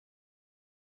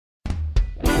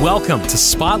Welcome to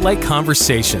Spotlight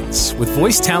Conversations with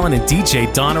voice talent and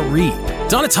DJ Donna Reed.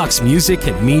 Donna talks music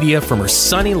and media from her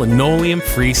sunny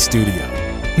linoleum-free studio.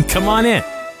 Come on in.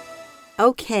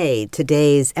 Okay,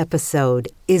 today's episode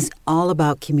is all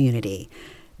about community.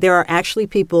 There are actually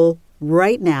people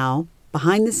right now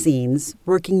behind the scenes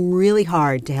working really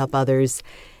hard to help others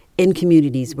in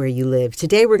communities where you live.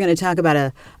 Today we're going to talk about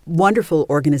a wonderful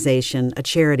organization, a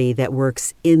charity that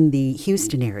works in the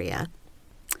Houston area.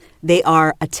 They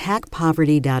are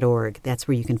attackpoverty.org. That's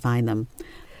where you can find them.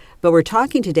 But we're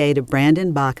talking today to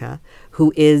Brandon Baca,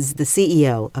 who is the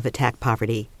CEO of Attack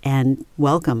Poverty. And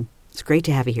welcome. It's great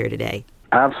to have you here today.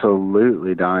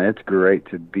 Absolutely, Donna. It's great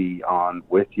to be on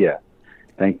with you.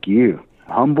 Thank you.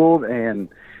 Humbled and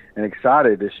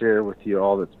excited to share with you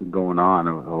all that's been going on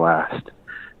over the last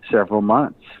several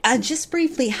months. Just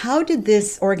briefly, how did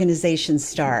this organization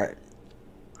start?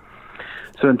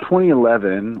 So in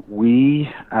 2011, we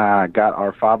got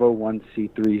our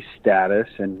 501c3 status,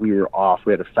 and we were off.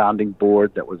 We had a founding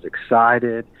board that was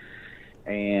excited,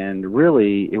 and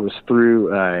really it was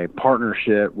through a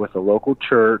partnership with a local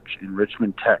church in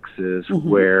Richmond, Texas,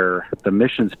 where the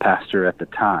missions pastor at the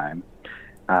time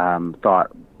thought,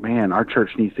 man, our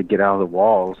church needs to get out of the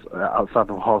walls, outside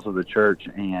the walls of the church,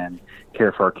 and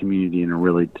care for our community in a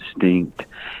really distinct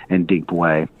and deep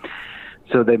way.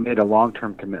 So they made a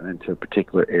long-term commitment to a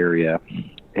particular area,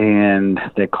 and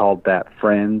they called that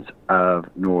Friends of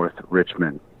North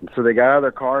Richmond. So they got out of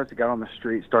their cars, they got on the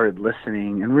street, started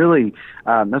listening, and really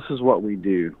this is what we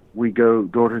do. We go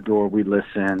door to door, we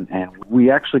listen, and we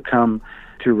actually come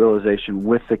to a realization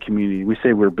with the community. We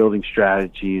say we're building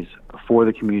strategies for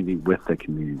the community with the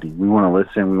community. We want to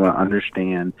listen, we want to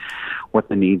understand what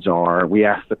the needs are. We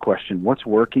ask the question, what's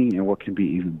working and what can be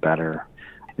even better?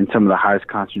 In some of the highest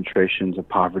concentrations of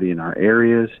poverty in our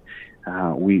areas,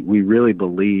 we really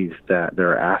believe that there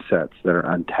are assets that are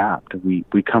untapped. We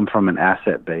come from an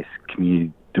asset-based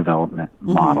community development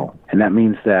model, and that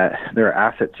means that there are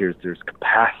assets here. There's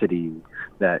capacity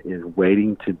that is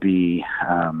waiting to be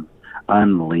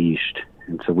unleashed.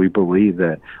 And so we believe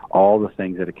that all the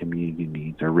things that a community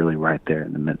needs are really right there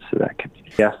in the midst of that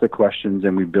community. We ask the questions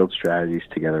and we build strategies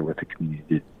together with the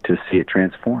community to see it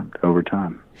transformed over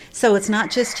time. So it's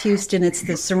not just Houston, it's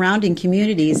the surrounding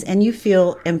communities, and you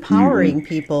feel empowering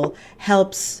people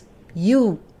helps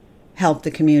you help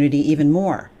the community even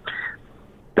more.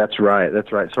 That's right.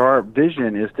 So our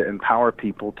vision is to empower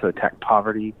people to attack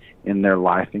poverty in their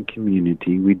life and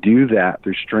community. We do that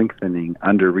through strengthening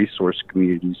under-resourced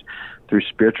communities through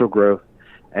spiritual growth,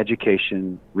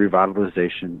 education,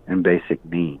 revitalization, and basic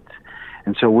needs.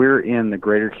 And so we're in the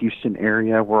greater Houston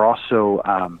area. We're also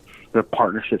we have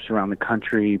partnerships around the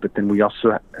country, but then we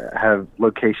also have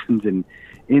locations in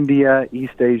India,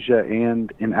 East Asia,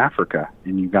 and in Africa,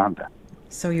 in Uganda.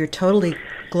 So you're totally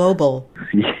global.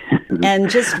 And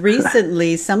just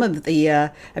recently, some of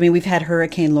the, we've had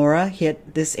Hurricane Laura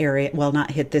hit this area. Well,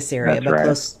 not hit this area, but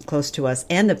close to us,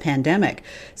 and the pandemic.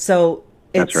 So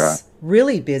it's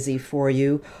really busy for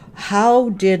you.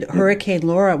 How did Hurricane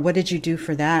Laura, what did you do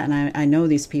for that? And I know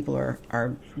these people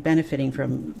are benefiting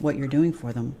from what you're doing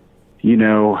for them. You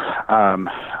know,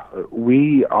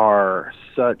 we are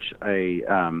such a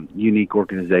unique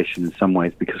organization in some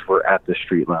ways because we're at the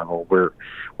street level. We're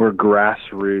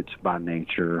grassroots by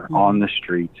nature, on the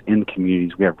streets, in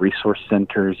communities. We have resource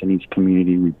centers in each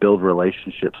community. We build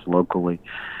relationships locally.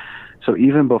 So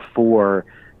even before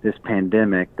this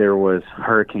pandemic, there was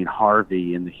Hurricane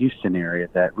Harvey in the Houston area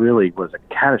that really was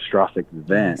a catastrophic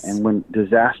event. Yes. And when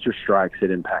disaster strikes, it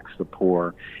impacts the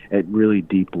poor at really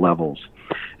deep levels.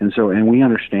 And we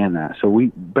understand that. So we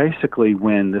basically,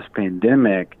 when this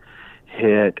pandemic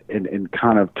hit and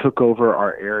kind of took over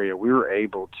our area, we were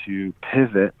able to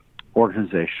pivot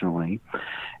organizationally,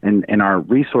 and our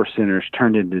resource centers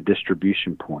turned into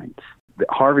distribution points.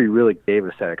 Harvey really gave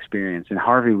us that experience. In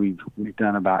Harvey, we've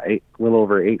done about a little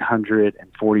over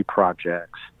 840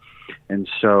 projects. And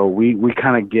so we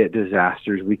kind of get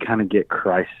disasters, we kind of get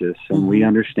crisis, and we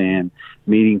understand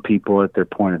meeting people at their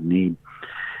point of need.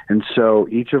 And so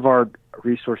each of our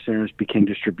resource centers became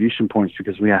distribution points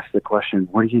because we asked the question,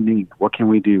 what do you need? What can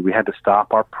we do? We had to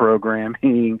stop our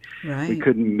programming. Right. We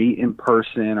couldn't meet in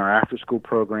person. Our after-school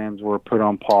programs were put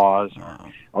on pause. Wow.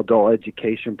 Adult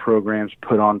education programs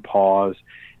put on pause.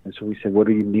 And so we said, what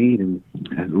do you need? And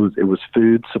it was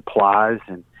food, supplies,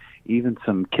 and even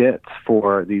some kits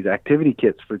for these activity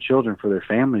kits for children, for their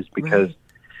families, because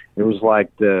it was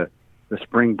like the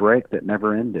spring break that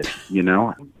never ended, you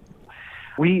know?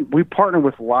 We partner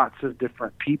with lots of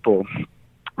different people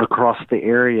across the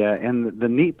area, and the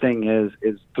neat thing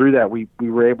is through that we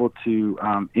were able to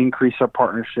increase our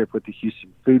partnership with the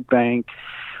Houston Food Bank.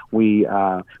 We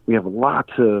have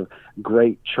lots of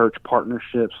great church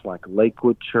partnerships like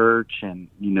Lakewood Church and,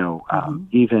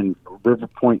 even River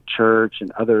Point Church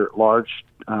and other large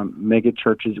mega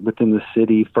churches within the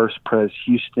city, First Pres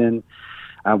Houston.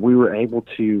 We were able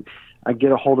to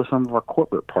get a hold of some of our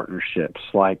corporate partnerships,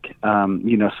 like,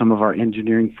 some of our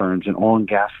engineering firms and oil and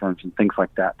gas firms and things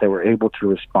like that. They were able to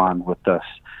respond with us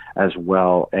as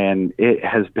well. And it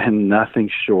has been nothing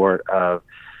short of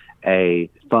a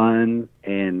fun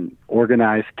and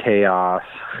organized chaos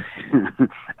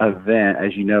event,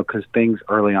 as you know, because things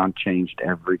early on changed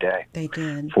every day. They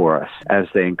did. For us as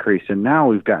they increased. And now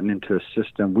we've gotten into a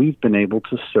system. We've been able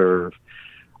to serve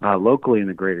locally in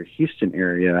the greater Houston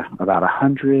area about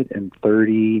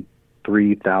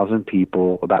 133,000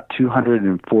 people, about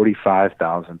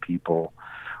 245,000 people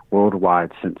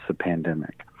worldwide since the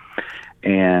pandemic.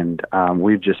 And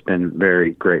we've just been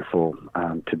very grateful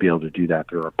to be able to do that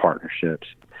through our partnerships.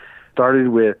 Started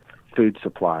with food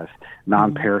supplies,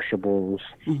 non-perishables,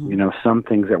 some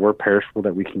things that were perishable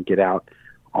that we can get out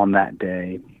on that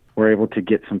day. We're able to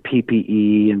get some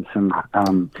PPE and some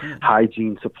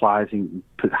hygiene supplies and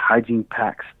put hygiene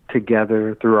packs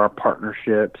together through our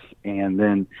partnerships. And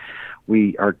then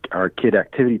our kid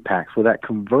activity packs, well, that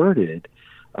converted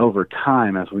over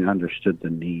time as we understood the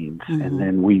needs. And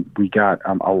then we got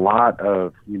a lot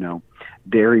of,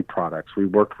 dairy products. We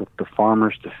worked with the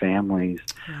Farmers to Families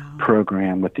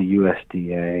program with the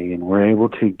USDA, and we're able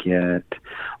to get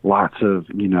lots of,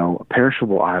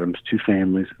 perishable items to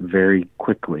families very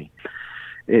quickly.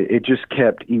 It just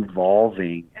kept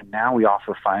evolving, and now we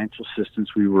offer financial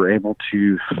assistance. We were able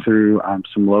to, through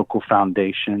some local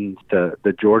foundations,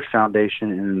 the George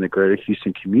Foundation and then the Greater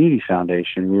Houston Community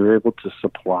Foundation, we were able to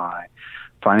supply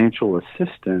financial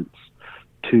assistance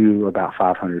to about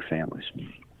 500 families.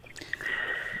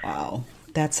 Wow.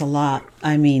 That's a lot.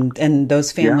 I mean, and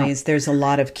those families, there's a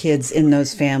lot of kids in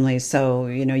those families. So,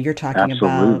 you're talking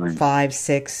about 5,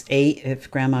 6, 8,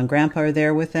 if grandma and grandpa are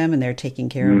there with them and they're taking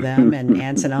care of them, and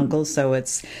aunts and uncles. So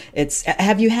it's,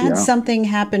 have you had something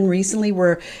happen recently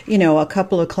where, a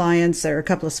couple of clients or a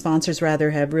couple of sponsors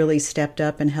rather have really stepped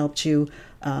up and helped you,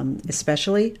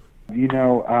 especially? I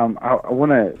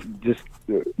want to just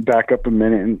back up a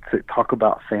minute and talk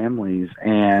about families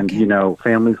and,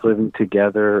 families living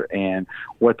together and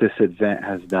what this event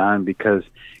has done, because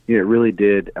it really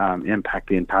did impact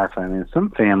the entire family. And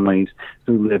some families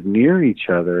who live near each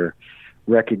other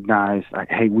recognize, like,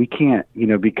 hey, we can't,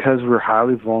 because we're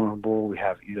highly vulnerable, we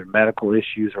have either medical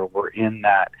issues or we're in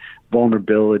that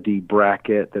vulnerability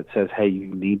bracket that says, hey,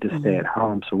 you need to stay at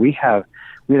home. So we had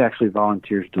actually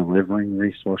volunteers delivering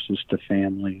resources to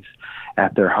families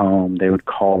at their home. They would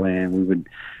call in, we would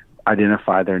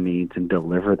identify their needs and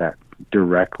deliver that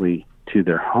directly to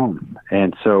their home.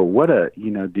 And so what a,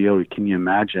 deal. Can you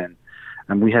imagine?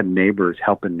 And we had neighbors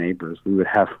helping neighbors. We would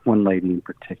have one lady in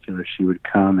particular, she would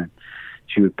come and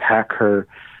she would pack her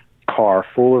car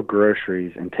full of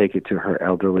groceries and take it to her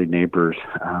elderly neighbors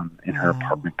in her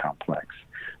apartment complex,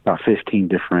 about 15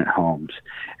 different homes.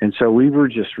 And so we were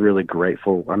just really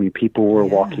grateful. I mean, people were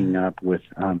walking up with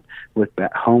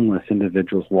that homeless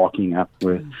individuals walking up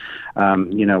with,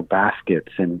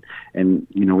 baskets and,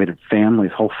 we had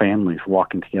whole families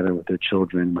walking together with their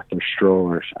children, with their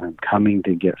strollers, coming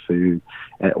to get food,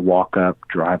 walk up,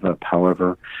 drive up,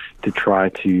 however, to try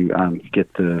to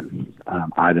get the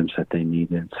items that they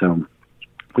needed. So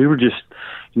we were just,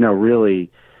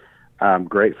 really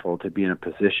grateful to be in a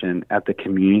position at the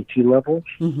community level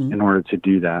in order to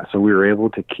do that. So we were able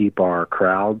to keep our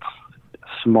crowds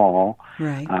small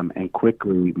and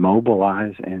quickly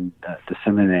mobilize and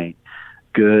disseminate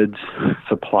goods,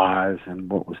 supplies, and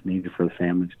what was needed for the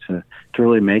families to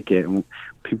really make it. And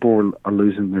people are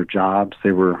losing their jobs.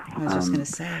 They were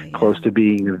close to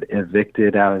being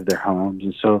evicted out of their homes.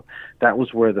 And so that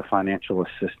was where the financial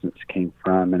assistance came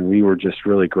from. And we were just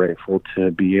really grateful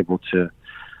to be able to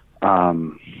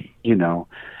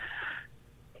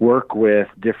work with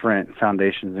different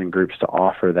foundations and groups to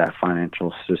offer that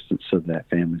financial assistance so that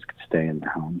families could stay in their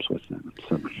homes with them.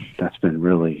 So that's been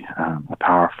really a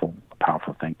powerful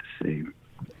thing to see.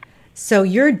 So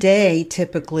your day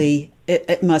typically,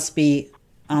 it must be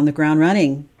on the ground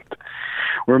running.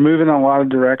 We're moving in a lot of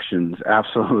directions,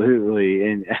 absolutely.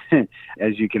 And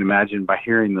as you can imagine by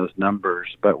hearing those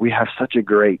numbers, but we have such a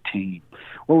great team.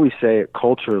 What we say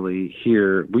culturally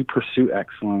here, we pursue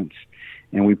excellence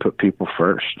and we put people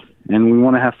first. And we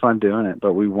want to have fun doing it,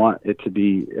 but we want it to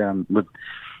be,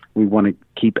 we want to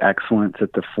keep excellence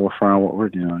at the forefront of what we're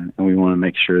doing. And we want to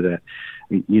make sure that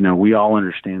we all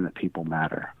understand that people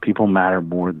matter. People matter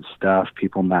more than stuff.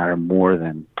 People matter more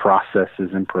than processes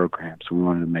and programs. We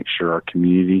wanted to make sure our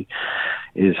community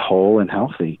is whole and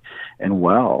healthy and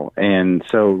well. And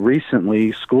so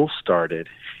recently school started,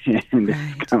 and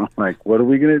it's kind of like, what are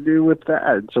we going to do with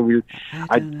that? So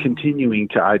I'm continuing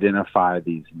to identify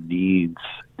these needs,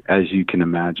 as you can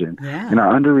imagine. In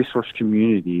our under-resourced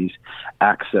communities,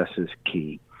 access is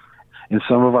key. In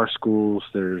some of our schools,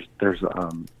 there's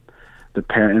the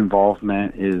parent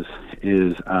involvement is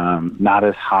not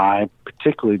as high,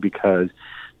 particularly because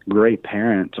great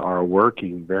parents are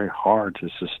working very hard to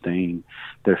sustain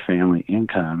their family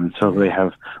income. And so they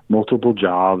have multiple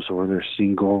jobs, or they're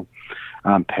single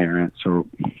parents, or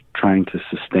trying to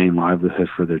sustain livelihood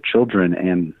for their children.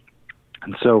 And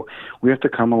so we have to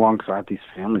come alongside these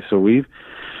families. So we've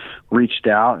reached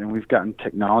out and we've gotten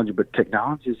technology, but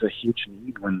technology is a huge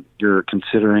need when you're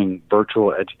considering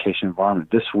virtual education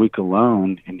environment. This week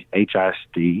alone in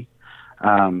HISD,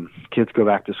 kids go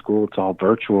back to school, it's all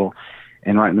virtual,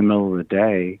 and right in the middle of the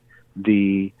day,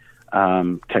 the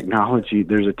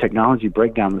there's a technology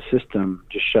breakdown, the system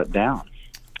just shut down.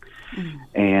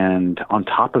 And on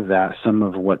top of that, some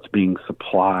of what's being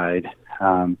supplied,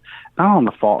 not on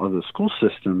the fault of the school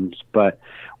systems, but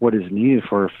what is needed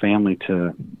for a family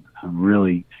to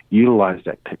really utilize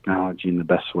that technology in the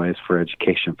best ways for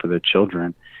education for their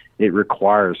children, it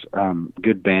requires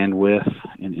good bandwidth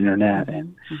and internet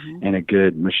and a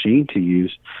good machine to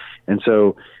use. And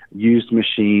so used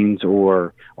machines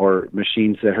or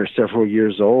machines that are several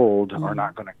years old are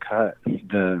not going to cut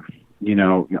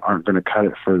aren't going to cut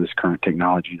it for this current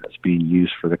technology that's being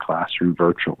used for the classroom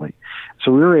virtually.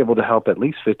 So we were able to help at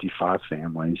least 55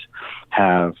 families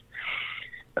have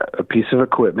a piece of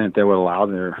equipment that would allow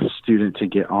their student to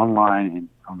get online and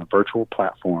on the virtual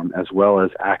platform, as well as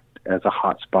act as a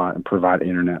hotspot and provide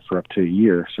internet for up to a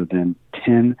year. So then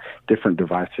 10 different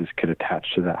devices could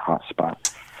attach to that hotspot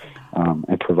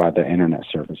and provide that internet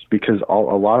service. Because a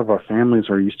lot of our families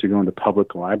are used to going to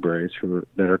public libraries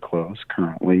that are closed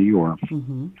currently, or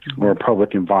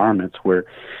public environments where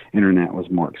internet was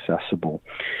more accessible.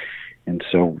 And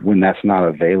so when that's not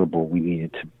available, we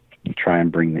needed to try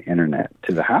and bring the internet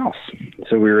to the house.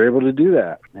 So we were able to do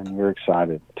that, and we're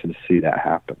excited to see that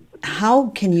happen. How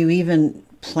can you even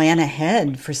plan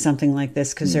ahead for something like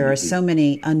this? Because there are so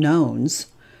many unknowns.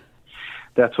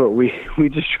 That's what we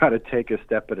just try to take a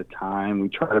step at a time. We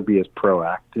try to be as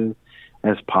proactive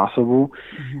as possible,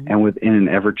 and within an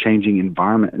ever-changing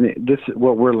environment. And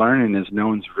what we're learning is no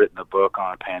one's written a book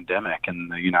on a pandemic in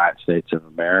the United States of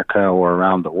America or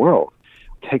around the world.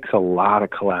 It takes a lot of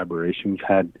collaboration. We've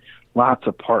had lots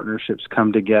of partnerships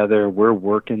come together. We're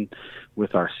working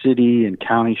with our city and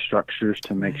county structures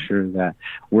to make sure that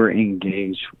we're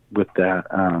engaged with that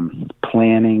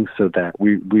planning, so that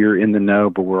we're in the know,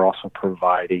 but we're also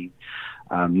providing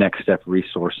next step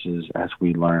resources as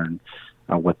we learn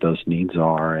what those needs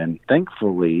are. And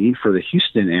thankfully for the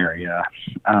Houston area,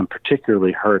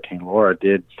 particularly Hurricane Laura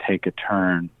did take a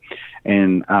turn.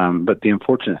 And but the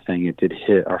unfortunate thing, it did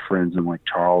hit our friends in Lake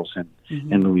Charles and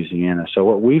in Louisiana. So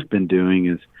what we've been doing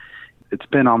is, it's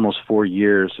been almost 4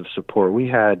 years of support. We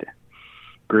had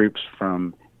groups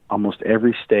from almost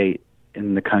every state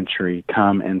in the country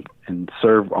come and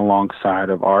serve alongside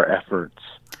of our efforts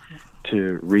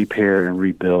to repair and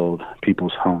rebuild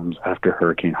people's homes after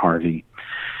Hurricane Harvey.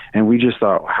 And we just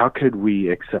thought, how could we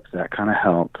accept that kind of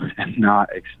help and not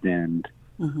extend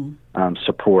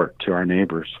support to our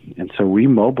neighbors? And so we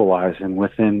mobilized, and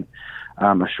within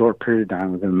a short period of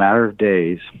time, within a matter of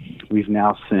days, we've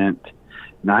now sent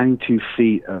 92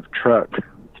 feet of truck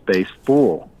space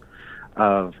full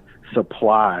of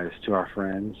supplies to our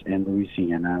friends in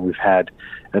Louisiana. We've had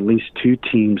at least 2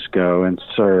 teams go and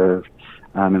serve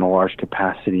in a large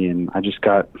capacity, and I just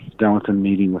got done with a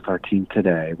meeting with our team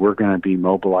today. We're going to be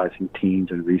mobilizing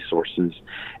teams and resources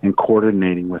and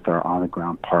coordinating with our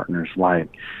on-the-ground partners like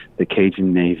the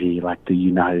Cajun Navy, like the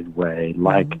United Way,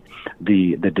 like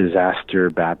the disaster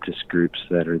Baptist groups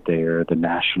that are there, the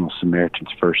National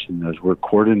Samaritan's First, and those. We're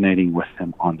coordinating with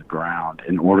them on the ground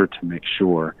in order to make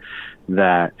sure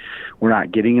that we're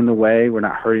not getting in the way, we're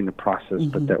not hurting the process,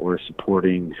 but that we're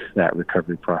supporting that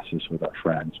recovery process with our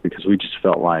friends, because we just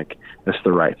felt like that's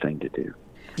the right thing to do.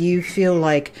 Do you feel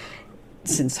like,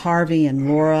 since Harvey and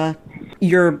Laura,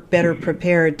 you're better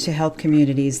prepared to help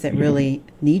communities that really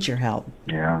need your help?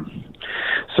 Yeah.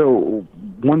 So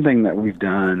one thing that we've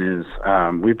done is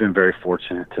we've been very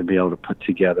fortunate to be able to put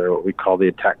together what we call the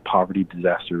Attack Poverty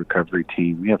Disaster Recovery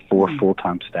Team. We have 4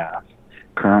 full-time staff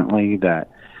currently that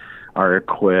are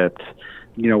equipped.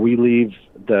 We leave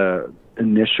the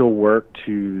initial work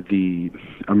to the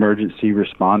emergency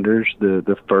responders,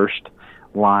 the first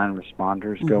line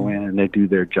responders go in and they do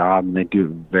their job and they do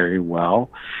it very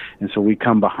well. And so we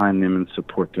come behind them and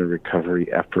support their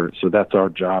recovery efforts. So that's our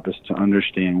job, is to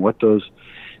understand what those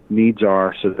needs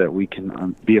are so that we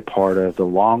can be a part of the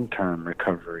long-term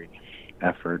recovery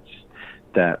efforts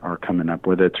that are coming up,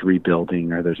 whether it's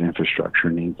rebuilding or there's infrastructure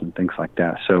needs and things like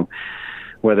that. So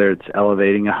whether it's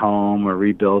elevating a home or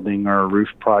rebuilding or a roof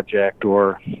project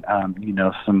or,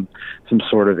 some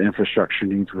sort of infrastructure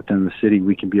needs within the city,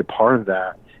 we can be a part of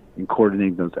that and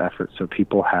coordinate those efforts so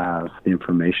people have the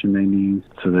information they need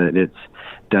so that it's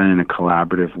done in a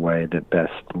collaborative way that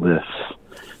best lifts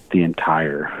the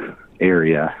entire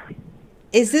area.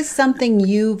 Is this something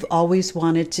you've always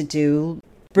wanted to do,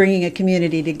 bringing a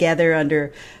community together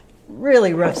under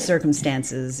really rough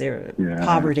circumstances, or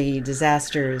poverty,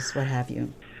 disasters, what have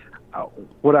you?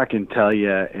 What I can tell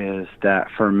you is that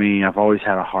for me, I've always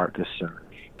had a heart to serve.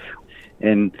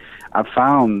 And I've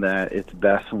found that it's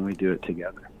best when we do it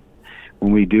together.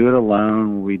 When we do it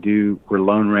alone, we're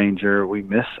Lone Ranger, we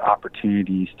miss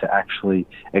opportunities to actually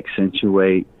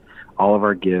accentuate all of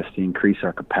our gifts, to increase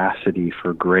our capacity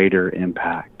for greater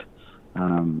impact.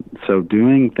 So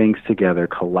doing things together,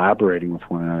 collaborating with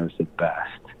one another is the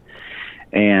best.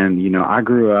 And, I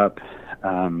grew up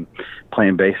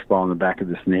playing baseball in the back of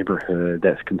this neighborhood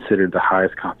that's considered the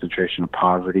highest concentration of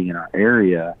poverty in our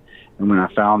area. And when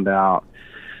I found out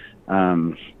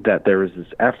that there was this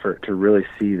effort to really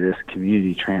see this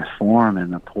community transform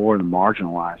and the poor and the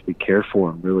marginalized be cared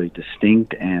for in really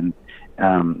distinct and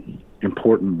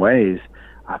important ways,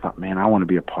 I thought, man, I want to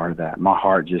be a part of that. My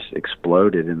heart just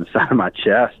exploded in the side of my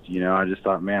chest. I just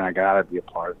thought, man, I got to be a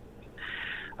part of it.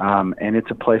 And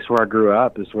it's a place where I grew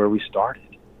up. Is where we started.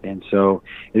 And so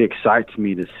it excites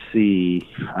me to see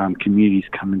communities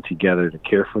coming together to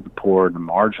care for the poor and the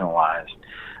marginalized,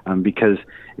 because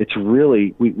it's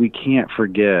really, we can't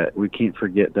forget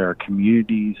there are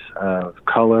communities of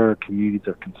color, communities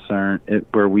of concern,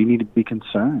 where we need to be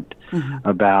concerned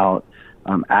about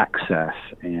access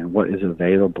and what is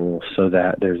available so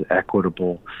that there's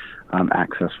equitable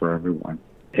access for everyone.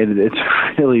 It's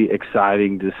really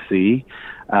exciting to see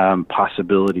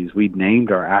possibilities. We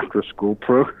named our after-school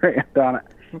program, Donna,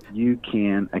 You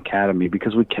Can Academy,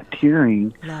 because we kept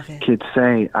hearing kids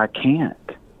say, I can't.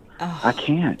 I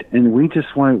can't. And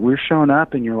we're showing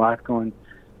up in your life going,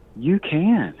 you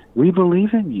can. We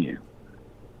believe in you.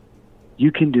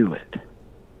 You can do it.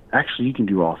 Actually, you can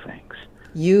do all things.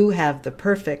 You have the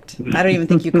perfect, I don't even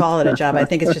think you call it a job. I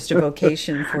think it's just a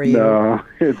vocation for you. No,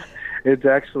 it's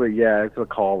actually, it's a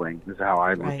calling is how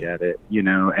I look at it,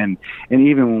 and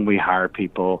even when we hire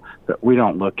people, we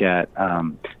don't look at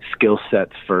skill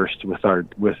sets first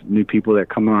with new people that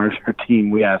come on our team.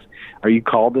 We ask, are you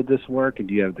called to this work, and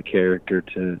do you have the character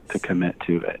to commit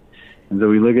to it? And so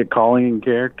we look at calling and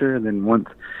character, and then once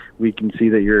we can see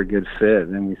that you're a good fit,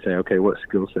 and then we say, okay, what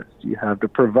skill sets do you have to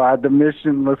provide the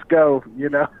mission? Let's go,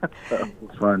 So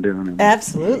it's fun doing it.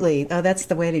 Absolutely. Oh, that's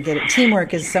the way to get it.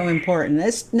 Teamwork is so important.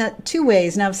 It's not two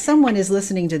ways. Now, if someone is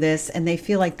listening to this and they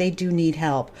feel like they do need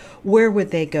help, where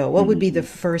would they go? What would be the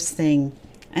first thing?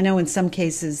 I know in some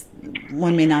cases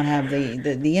one may not have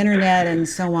the internet and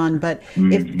so on, but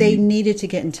if they needed to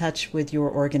get in touch with your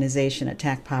organization,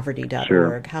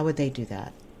 attackpoverty.org, how would they do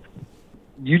that?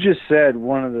 You just said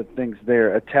one of the things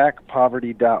there.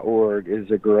 Attackpoverty.org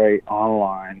is a great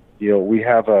online deal. We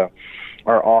have our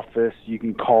office. You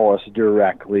can call us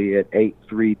directly at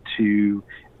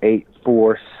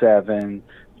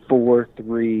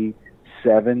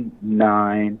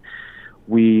 832-847-4379.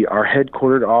 Our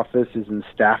headquartered office is in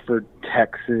Stafford,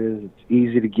 Texas. It's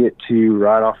easy to get to,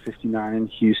 right off 59 in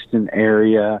Houston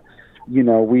area.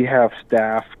 We have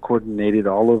staff coordinated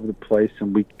all over the place,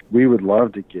 and we would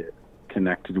love to get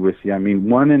connected with you. I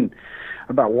mean,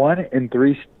 about 1 in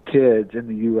 3 kids in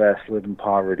the U.S. live in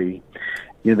poverty.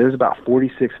 There's about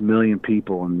 46 million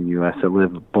people in the U.S. that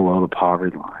live below the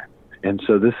poverty line. And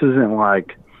so this isn't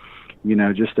like,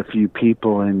 just a few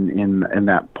people in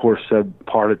that poor sub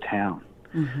part of town.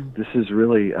 This is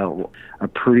really a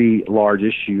pretty large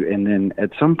issue. And then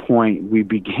at some point, we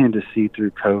began to see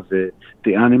through COVID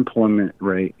the unemployment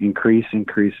rate increase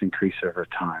over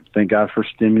time. Thank God for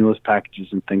stimulus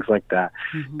packages and things like that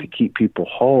to keep people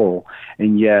whole.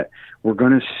 And yet we're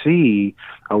going to see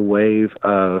a wave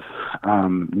of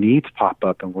needs pop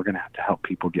up, and we're going to have to help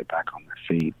people get back on their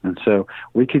feet. And so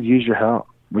we could use your help.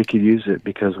 We could use it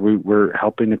because we're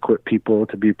helping equip people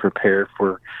to be prepared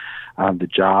for the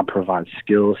job, provide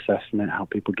skill assessment, help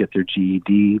people get their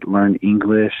GED, learn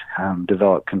English,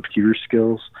 develop computer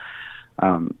skills,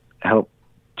 help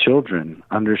children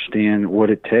understand what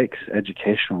it takes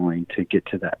educationally to get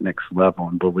to that next level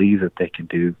and believe that they can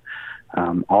do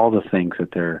all the things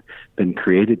that they're been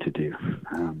created to do.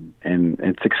 And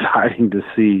it's exciting to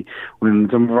see when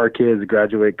some of our kids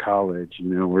graduate college.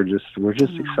 We're just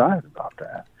excited about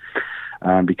that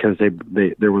because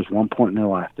there was one point in their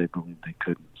life they believed they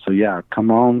couldn't. So yeah,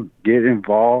 come on, get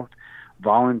involved,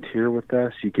 volunteer with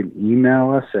us. You can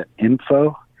email us at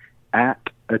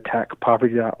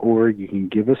info@attackpoverty.org. You can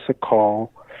give us a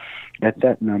call at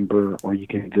that number, or you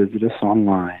can visit us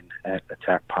online at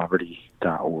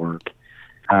attackpoverty.org.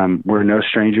 We're no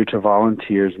stranger to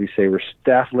volunteers. We say we're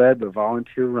staff-led but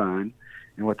volunteer-run,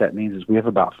 and what that means is we have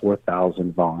about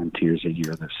 4,000 volunteers a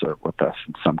year that serve with us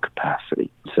in some capacity.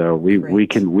 So we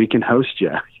can host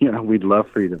you. We'd love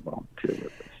for you to volunteer with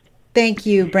us. Thank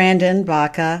you, Brandon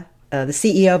Baca, the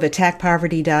CEO of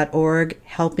attackpoverty.org,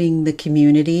 helping the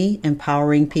community,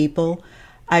 empowering people.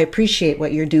 I appreciate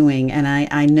what you're doing, and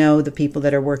I know the people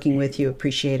that are working with you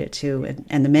appreciate it too,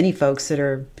 and the many folks that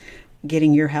are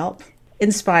getting your help.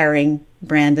 Inspiring,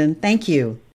 Brandon. Thank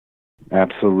you.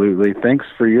 Absolutely. Thanks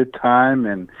for your time,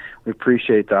 and we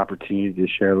appreciate the opportunity to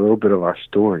share a little bit of our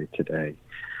story today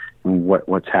and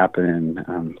what's happening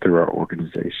through our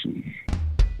organization.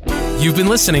 You've been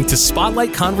listening to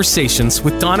Spotlight Conversations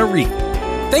with Donna Reed.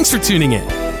 Thanks for tuning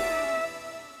in.